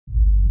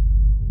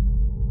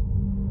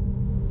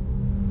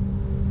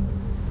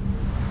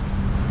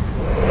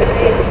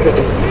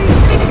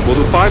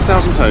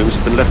5,000 homes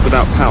have been left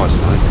without power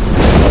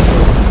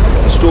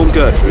tonight. Storm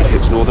Gertrude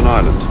hits Northern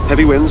Ireland.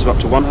 Heavy winds of up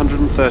to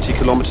 130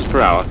 kilometers per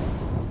hour.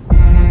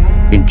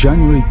 In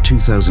January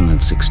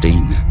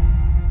 2016,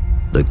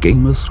 the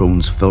Game of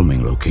Thrones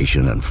filming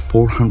location and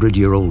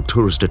 400-year-old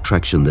tourist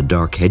attraction, the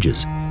Dark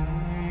Hedges,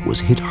 was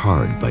hit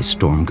hard by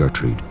Storm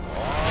Gertrude.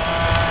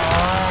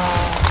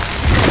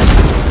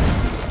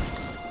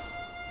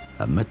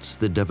 Amidst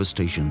the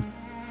devastation,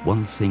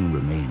 one thing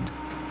remained: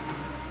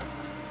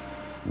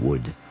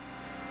 wood,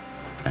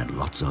 and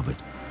lots of it.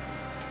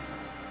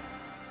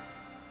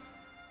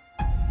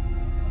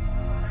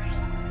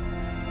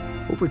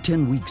 Over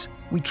 10 weeks,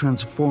 we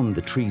transformed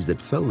the trees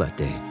that fell that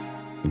day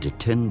into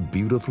 10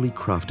 beautifully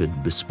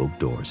crafted bespoke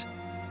doors,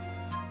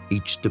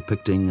 each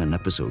depicting an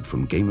episode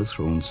from Game of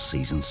Thrones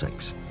Season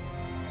 6.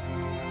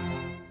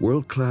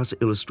 World-class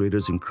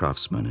illustrators and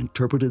craftsmen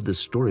interpreted the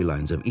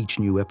storylines of each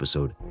new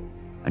episode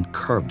and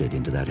carved it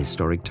into that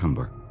historic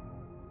timber.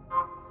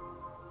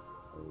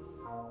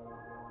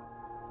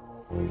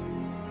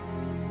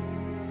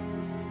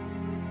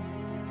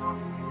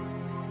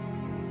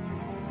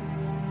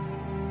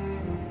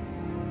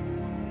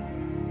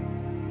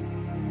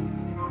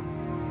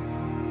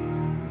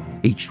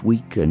 Each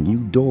week, a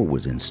new door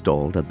was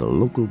installed at the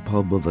local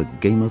pub of a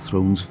Game of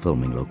Thrones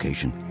filming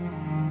location.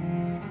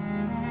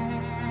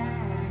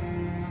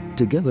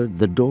 Together,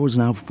 the doors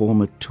now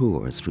form a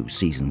tour through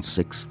Season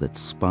 6 that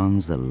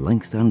spans the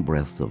length and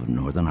breadth of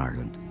Northern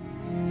Ireland.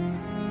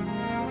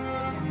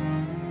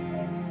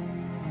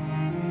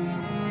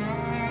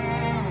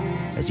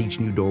 As each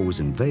new door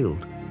was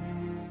unveiled,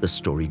 the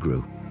story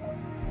grew.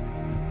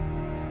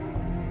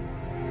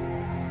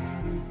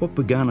 What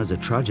began as a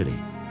tragedy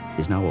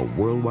is now a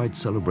worldwide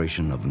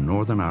celebration of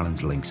Northern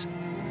Ireland's links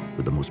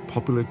with the most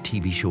popular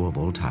TV show of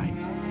all time,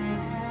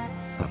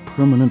 a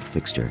permanent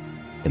fixture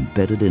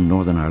embedded in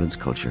Northern Ireland's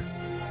culture,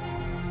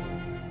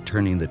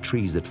 turning the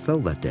trees that fell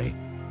that day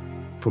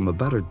from a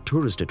battered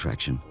tourist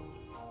attraction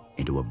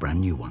into a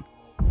brand new one.